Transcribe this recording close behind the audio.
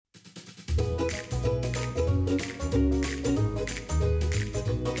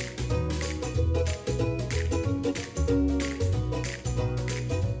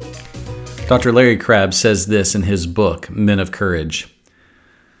Dr. Larry Crabb says this in his book, Men of Courage.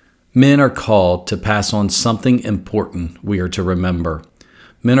 Men are called to pass on something important we are to remember.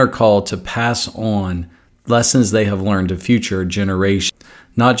 Men are called to pass on lessons they have learned to future generations,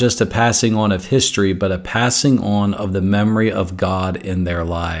 not just a passing on of history, but a passing on of the memory of God in their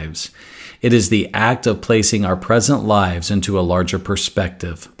lives. It is the act of placing our present lives into a larger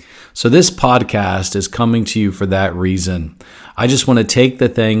perspective. So this podcast is coming to you for that reason. I just want to take the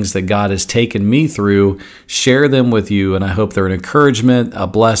things that God has taken me through, share them with you, and I hope they're an encouragement, a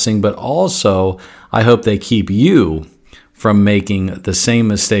blessing, but also I hope they keep you from making the same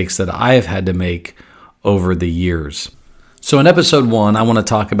mistakes that I have had to make over the years. So in episode 1, I want to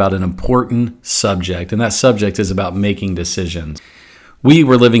talk about an important subject, and that subject is about making decisions. We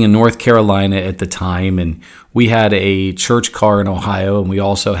were living in North Carolina at the time, and we had a church car in Ohio, and we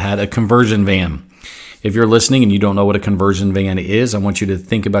also had a conversion van. If you're listening and you don't know what a conversion van is, I want you to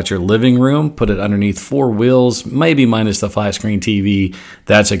think about your living room, put it underneath 4 wheels, maybe minus the 5-screen TV.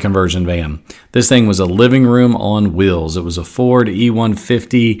 That's a conversion van. This thing was a living room on wheels. It was a Ford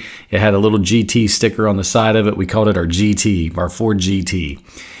E150. It had a little GT sticker on the side of it. We called it our GT, our Ford GT.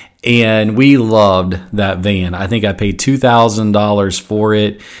 And we loved that van. I think I paid $2,000 for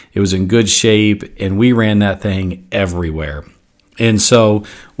it. It was in good shape, and we ran that thing everywhere. And so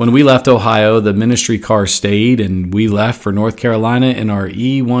when we left Ohio, the ministry car stayed, and we left for North Carolina in our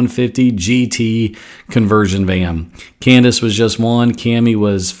E150 GT conversion van. Candace was just 1. Cammie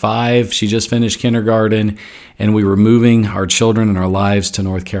was 5. She just finished kindergarten, and we were moving our children and our lives to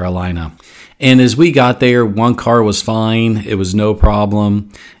North Carolina. And as we got there, one car was fine. It was no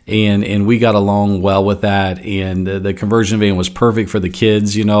problem. And we got along well with that. And the conversion van was perfect for the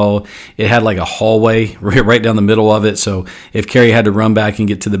kids. You know, it had like a hallway right down the middle of it. So if Carrie had to run back and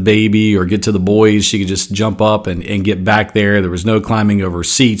get to the baby or get to the boys, she could just jump up and get back there. There was no climbing over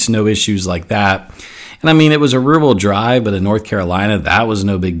seats, no issues like that. And I mean, it was a rural drive, but in North Carolina, that was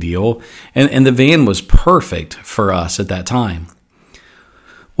no big deal. And the van was perfect for us at that time.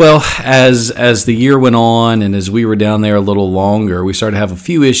 Well, as the year went on and as we were down there a little longer, we started to have a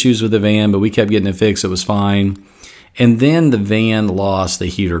few issues with the van, but we kept getting it fixed. It was fine. And then the van lost the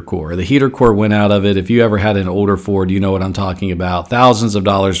heater core. The heater core went out of it. If you ever had an older Ford, you know what I'm talking about. Thousands of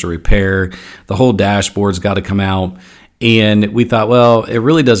dollars to repair. The whole dashboard's got to come out. And we thought, well, it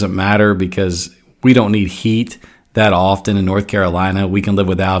really doesn't matter because we don't need heat that often in North Carolina. We can live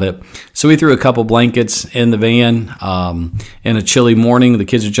without it. So we threw a couple blankets in the van. In a chilly morning, the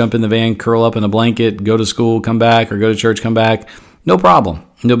kids would jump in the van, curl up in a blanket, go to school, come back, or go to church, come back. No problem.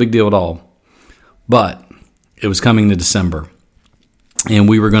 No big deal at all. But it was coming to December, and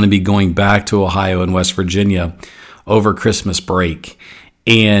we were going to be going back to Ohio and West Virginia over Christmas break.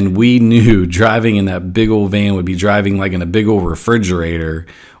 And we knew driving in that big old van would be driving like in a big old refrigerator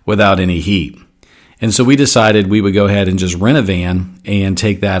without any heat. And so we decided we would go ahead and just rent a van and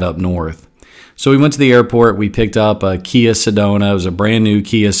take that up north. So we went to the airport. We picked up a Kia Sedona. It was a brand new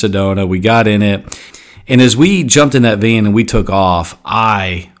Kia Sedona. We got in it. And as we jumped in that van and we took off,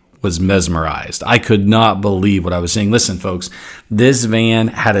 I was mesmerized. I could not believe what I was seeing. Listen, folks, this van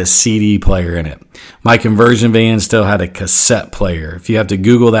had a CD player in it. My conversion van still had a cassette player. If you have to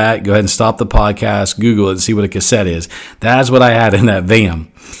Google that, go ahead and stop the podcast, Google it, and see what a cassette is. That's what I had in that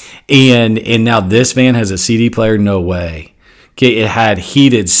van. And now this van has a CD player? No way. Okay, it had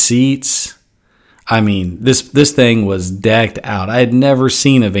heated seats. I mean, this thing was decked out. I had never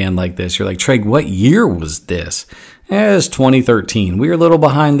seen a van like this. You're like, Treg, what year was this? It was 2013. We were a little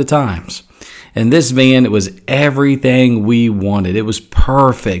behind the times. And this van, it was everything we wanted. It was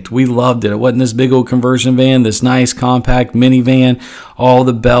perfect. We loved it. It wasn't this big old conversion van, this nice compact minivan, all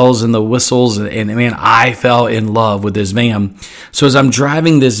the bells and the whistles. And man, I fell in love with this van. So as I'm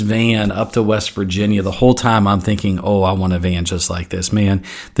driving this van up to West Virginia, the whole time I'm thinking, oh, I want a van just like this. Man,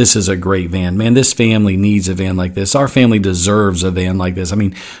 this is a great van. Man, this family needs a van like this. Our family deserves a van like this. I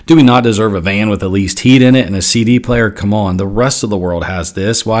mean, do we not deserve a van with at least heat in it and a CD player? Come on. The rest of the world has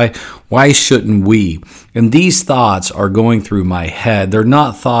this. Why shouldn't we? And these thoughts are going through my head. They're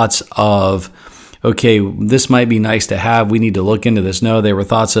not thoughts of, okay, this might be nice to have. We need to look into this. No, they were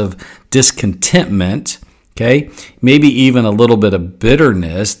thoughts of discontentment. Okay, maybe even a little bit of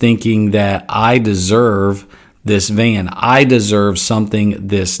bitterness, thinking that I deserve this van. I deserve something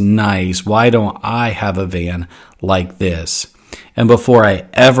this nice. Why don't I have a van like this? And before I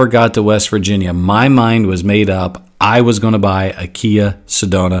ever got to West Virginia, my mind was made up. I was going to buy a Kia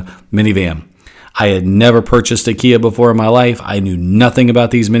Sedona minivan. I had never purchased a Kia before in my life. I knew nothing about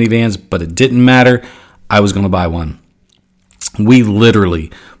these minivans, but it didn't matter. I was going to buy one. We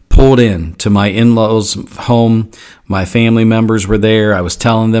literally pulled in to my in-laws' home. My family members were there. I was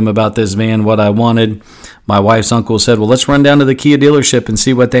telling them about this van, what I wanted. My wife's uncle said, well, let's run down to the Kia dealership and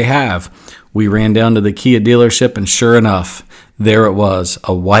see what they have. We ran down to the Kia dealership, and sure enough, there it was,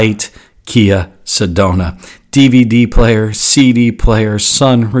 a white Kia Sedona. DVD player, CD player,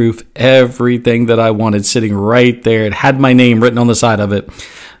 sunroof, everything that I wanted sitting right there. It had my name written on the side of it.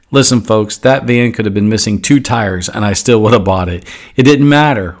 Listen, folks, that van could have been missing 2 tires and I still would have bought it. It didn't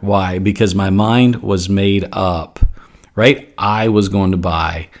matter. Why? Because my mind was made up, right? I was going to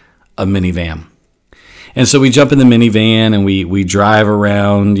buy a minivan. And so we jump in the minivan and we drive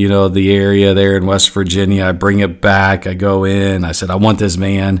around, the area there in West Virginia. I bring it back. I go in. I said, I want this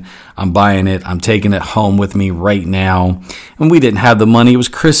van. I'm buying it. I'm taking it home with me right now. And we didn't have the money. It was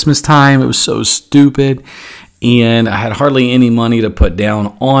Christmas time. It was so stupid. And I had hardly any money to put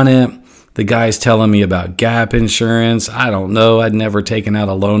down on it. The guy's telling me about gap insurance. I don't know. I'd never taken out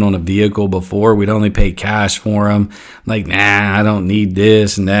a loan on a vehicle before. We'd only pay cash for them. I'm like, nah, I don't need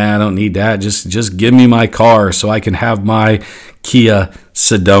this. Nah, I don't need that. Just give me my car so I can have my Kia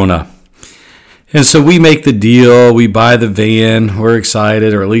Sedona. And so we make the deal. We buy the van. We're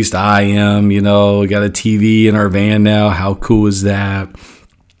excited, or at least I am. We got a TV in our van now. How cool is that?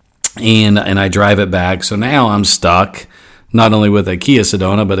 And I drive it back. So now I'm stuck, not only with a Kia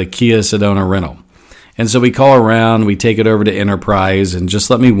Sedona, but a Kia Sedona rental. And so we call around, we take it over to Enterprise, and just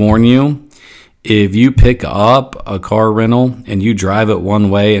let me warn you, if you pick up a car rental and you drive it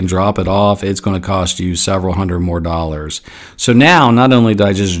one way and drop it off, it's going to cost you several hundred more dollars. So now, not only did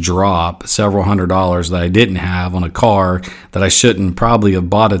I just drop several $100s that I didn't have on a car that I shouldn't probably have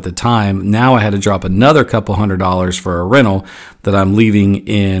bought at the time, now I had to drop another couple $100s for a rental that I'm leaving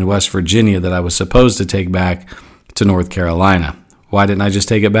in West Virginia that I was supposed to take back to North Carolina. Why didn't I just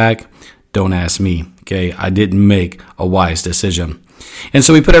take it back? Don't ask me, okay? I didn't make a wise decision. And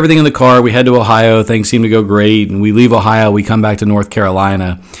so we put everything in the car. We head to Ohio. Things seem to go great. And we leave Ohio. We come back to North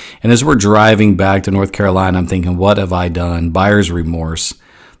Carolina. And as we're driving back to North Carolina, I'm thinking, what have I done? Buyer's remorse.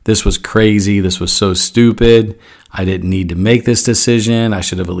 This was crazy. This was so stupid. I didn't need to make this decision. I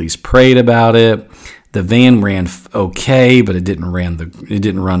should have at least prayed about it. The van ran okay, but it didn't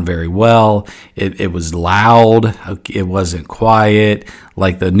run very well. It was loud. It wasn't quiet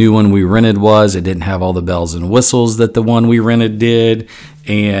like the new one we rented was. It didn't have all the bells and whistles that the one we rented did.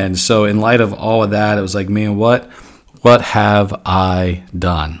 And so in light of all of that, it was like, man, what have I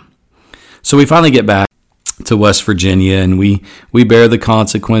done? So we finally get back to West Virginia and we bear the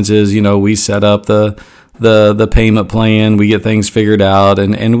consequences. We set up the payment plan, we get things figured out,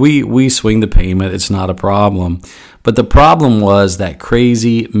 and we swing the payment. It's not a problem. But the problem was that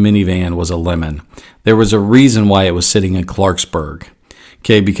crazy minivan was a lemon. There was a reason why it was sitting in Clarksburg,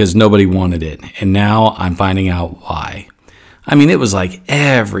 okay, because nobody wanted it. And now I'm finding out why. I mean, it was like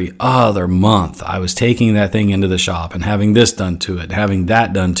every other month I was taking that thing into the shop and having this done to it, having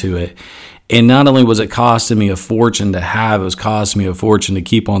that done to it. And not only was it costing me a fortune to have, it was costing me a fortune to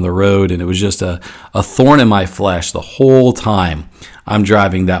keep on the road. And it was just a thorn in my flesh the whole time I'm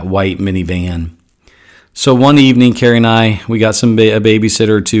driving that white minivan. So one evening, Carrie and I, we got a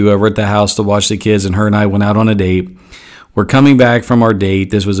babysitter to we're at the house to watch the kids, and her and I went out on a date. We're coming back from our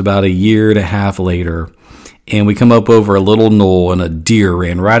date. This was about 1.5 years later. And we come up over a little knoll, and a deer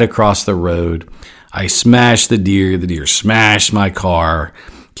ran right across the road. I smashed the deer. The deer smashed my car.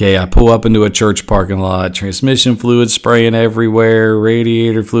 Okay, I pull up into a church parking lot, transmission fluid spraying everywhere,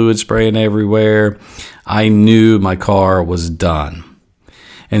 radiator fluid spraying everywhere. I knew my car was done.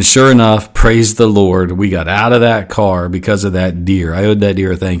 And sure enough, praise the Lord, we got out of that car because of that deer. I owed that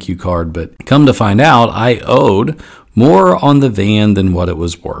deer a thank you card, but come to find out, I owed more on the van than what it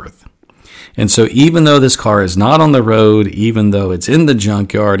was worth. And so even though this car is not on the road, even though it's in the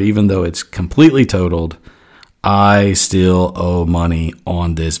junkyard, even though it's completely totaled, I still owe money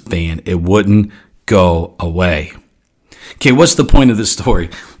on this van. It wouldn't go away. Okay, what's the point of the story?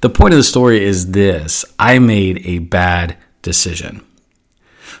 The point of the story is this. I made a bad decision.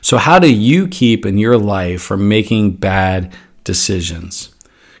 So how do you keep in your life from making bad decisions?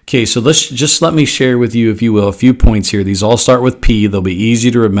 Okay, so let me share with you, if you will, a few points here. These all start with P. They'll be easy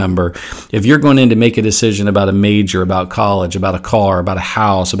to remember. If you're going in to make a decision about a major, about college, about a car, about a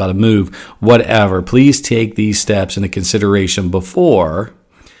house, about a move, whatever, please take these steps into consideration before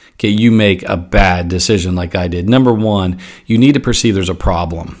you make a bad decision like I did. Number one, you need to perceive there's a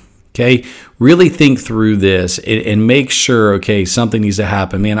problem. Okay, really think through this and make sure, something needs to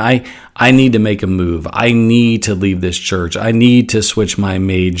happen. Man, I need to make a move. I need to leave this church. I need to switch my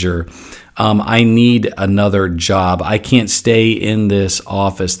major. I need another job. I can't stay in this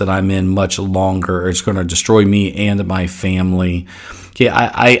office that I'm in much longer, or it's going to destroy me and my family. Okay,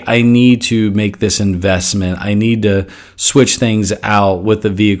 I need to make this investment. I need to switch things out with the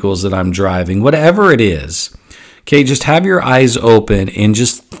vehicles that I'm driving. Whatever it is, okay, just have your eyes open and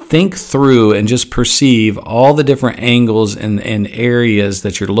just think through and just perceive all the different angles and areas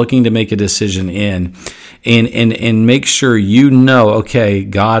that you're looking to make a decision in. And make sure you know, okay,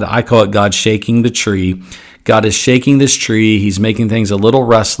 God, I call it God shaking the tree. God is shaking this tree. He's making things a little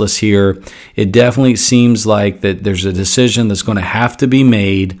restless here. It definitely seems like that there's a decision that's going to have to be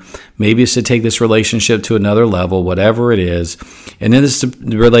made. Maybe it's to take this relationship to another level, whatever it is. And in this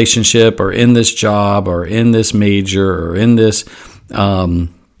relationship or in this job or in this major or in this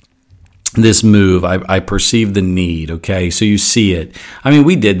this move, I perceive the need, okay? So you see it. I mean,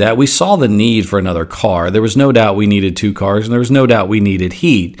 we did that. We saw the need for another car. There was no doubt we needed 2 cars, and there was no doubt we needed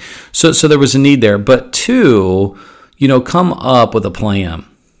heat. So there was a need there. But 2, come up with a plan.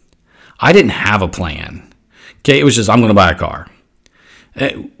 I didn't have a plan, okay? It was just, I'm going to buy a car.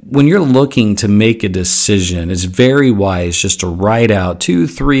 When you're looking to make a decision, it's very wise just to write out 2,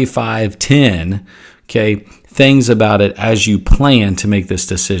 3, 5, 10, okay, things about it as you plan to make this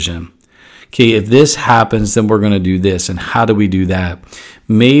decision. Okay, if this happens, then we're going to do this. And how do we do that?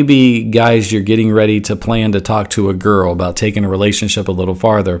 Maybe, guys, you're getting ready to plan to talk to a girl about taking a relationship a little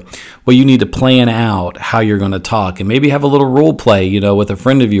farther. Well, you need to plan out how you're going to talk and maybe have a little role play, with a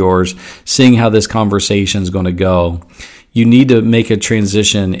friend of yours, seeing how this conversation is going to go. You need to make a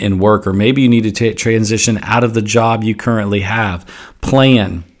transition in work, or maybe you need to transition out of the job you currently have.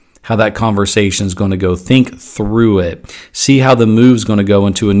 Plan how that conversation is going to go. Think through it. See how the move's going to go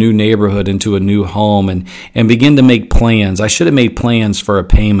into a new neighborhood, into a new home, and begin to make plans. I should have made plans for a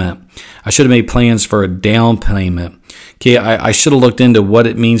payment. I should have made plans for a down payment. Okay, I should have looked into what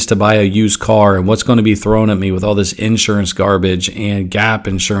it means to buy a used car and what's going to be thrown at me with all this insurance garbage and gap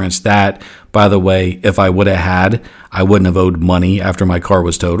insurance that, by the way, if I would have had, I wouldn't have owed money after my car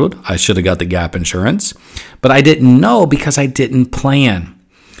was totaled. I should have got the gap insurance. But I didn't know because I didn't plan.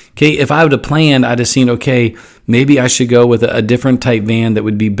 Okay, if I would have planned, I'd have seen, okay, maybe I should go with a different type van that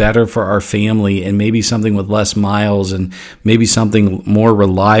would be better for our family, and maybe something with less miles, and maybe something more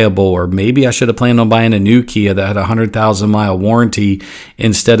reliable, or maybe I should have planned on buying a new Kia that had a 100,000-mile warranty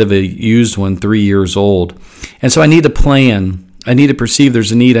instead of a used one 3 years old. And so I need to plan. I need to perceive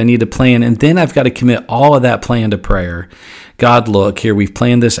there's a need. I need to plan. And then I've got to commit all of that plan to prayer. God, look, here, we've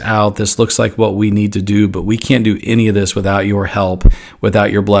planned this out. This looks like what we need to do, but we can't do any of this without your help,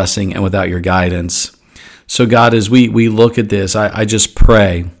 without your blessing, and without your guidance. So God, as we look at this, I just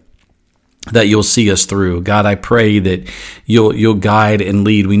pray that you'll see us through. God, I pray that you'll guide and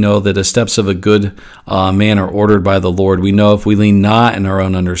lead. We know that the steps of a good man are ordered by the Lord. We know if we lean not in our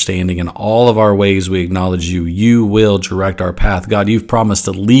own understanding, in all of our ways we acknowledge you, you will direct our path. God, you've promised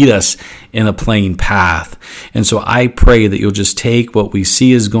to lead us in a plain path. And so I pray that you'll just take what we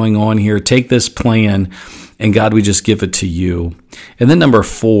see is going on here, take this plan, and God, we just give it to you. And then number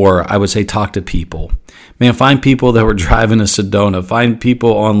 4, I would say talk to people. Man, find people that were driving a Sedona. Find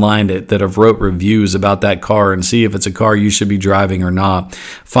people online that have wrote reviews about that car and see if it's a car you should be driving or not.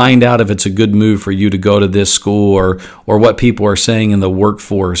 Find out if it's a good move for you to go to this school, or what people are saying in the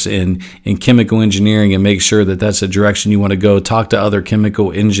workforce in chemical engineering, and make sure that that's the direction you want to go. Talk to other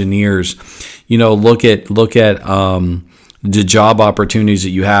chemical engineers. Look at the job opportunities that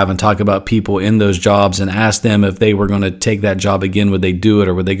you have and talk about people in those jobs and ask them if they were going to take that job again, would they do it,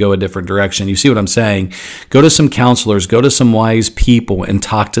 or would they go a different direction? You see what I'm saying? Go to some counselors, go to some wise people and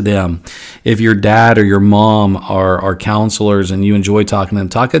talk to them. If your dad or your mom are counselors and you enjoy talking to them,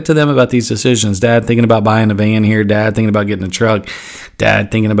 talk to them about these decisions. Dad thinking about buying a van here, Dad thinking about getting a truck, Dad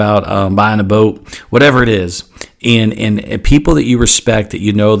thinking about buying a boat, whatever it is. And people that you respect, that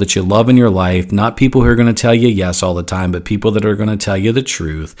you know, that you love in your life, not people who are going to tell you yes all the time, but people that are going to tell you the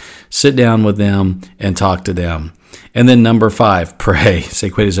truth. Sit down with them and talk to them. And then number 5, pray. Say,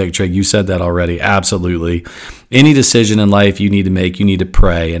 wait a second, Trey, you said that already. Absolutely. Any decision in life you need to make, you need to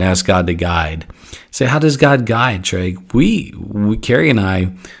pray and ask God to guide. Say, how does God guide, Trey? We Carrie and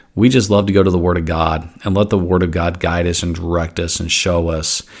I, we just love to go to the Word of God and let the Word of God guide us and direct us and show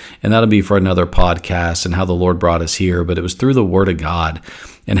us. And that'll be for another podcast and how the Lord brought us here. But it was through the Word of God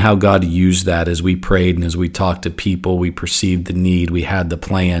and how God used that as we prayed and as we talked to people. We perceived the need, we had the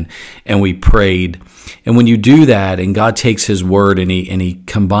plan, and we prayed. And when you do that and God takes His Word and He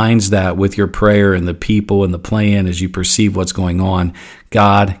combines that with your prayer and the people and the plan as you perceive what's going on,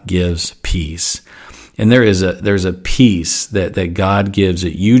 God gives peace. And there's a peace that God gives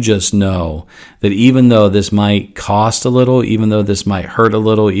that you just know that even though this might cost a little, even though this might hurt a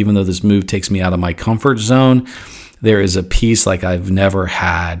little, even though this move takes me out of my comfort zone, there is a peace like I've never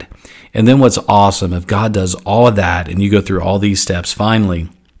had. And then what's awesome, if God does all of that and you go through all these steps, finally,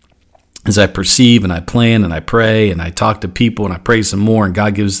 as I perceive and I plan and I pray and I talk to people and I pray some more and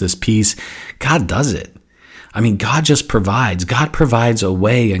God gives this peace, God does it. I mean, God just provides. God provides a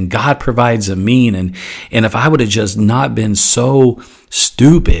way and God provides a mean. And if I would have just not been so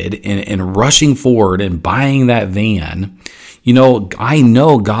stupid in rushing forward and buying that van, I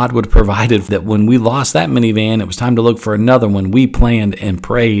know God would have provided that when we lost that minivan, it was time to look for another one. We planned and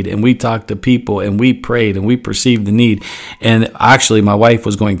prayed and we talked to people and we prayed and we perceived the need. And actually, my wife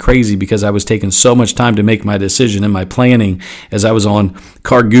was going crazy because I was taking so much time to make my decision and my planning as I was on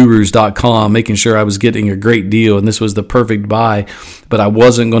cargurus.com, making sure I was getting a great deal and this was the perfect buy, but I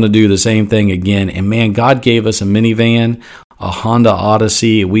wasn't going to do the same thing again. And man, God gave us a minivan, a Honda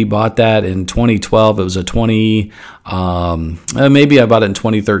Odyssey. We bought that in 2012. It was a maybe I bought it in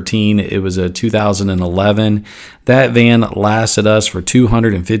 2013. It was a 2011. That van lasted us for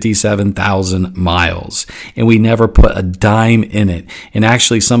 257,000 miles, and we never put a dime in it. And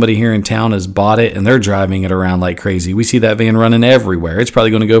actually, somebody here in town has bought it, and they're driving it around like crazy. We see that van running everywhere. It's probably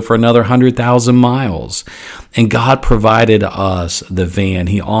going to go for another 100,000 miles. And God provided us the van.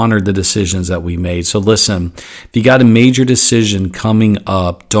 He honored the decisions that we made. So listen, if you got a major decision coming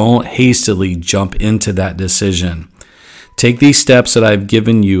up, don't hastily jump into that decision. Take these steps that I've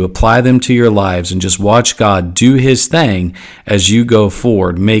given you, apply them to your lives, and just watch God do His thing as you go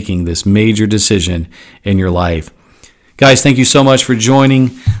forward, making this major decision in your life. Guys, thank you so much for joining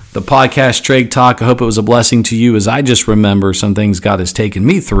the podcast Trade Talk. I hope it was a blessing to you as I just remember some things God has taken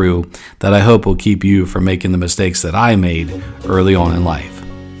me through that I hope will keep you from making the mistakes that I made early on in life.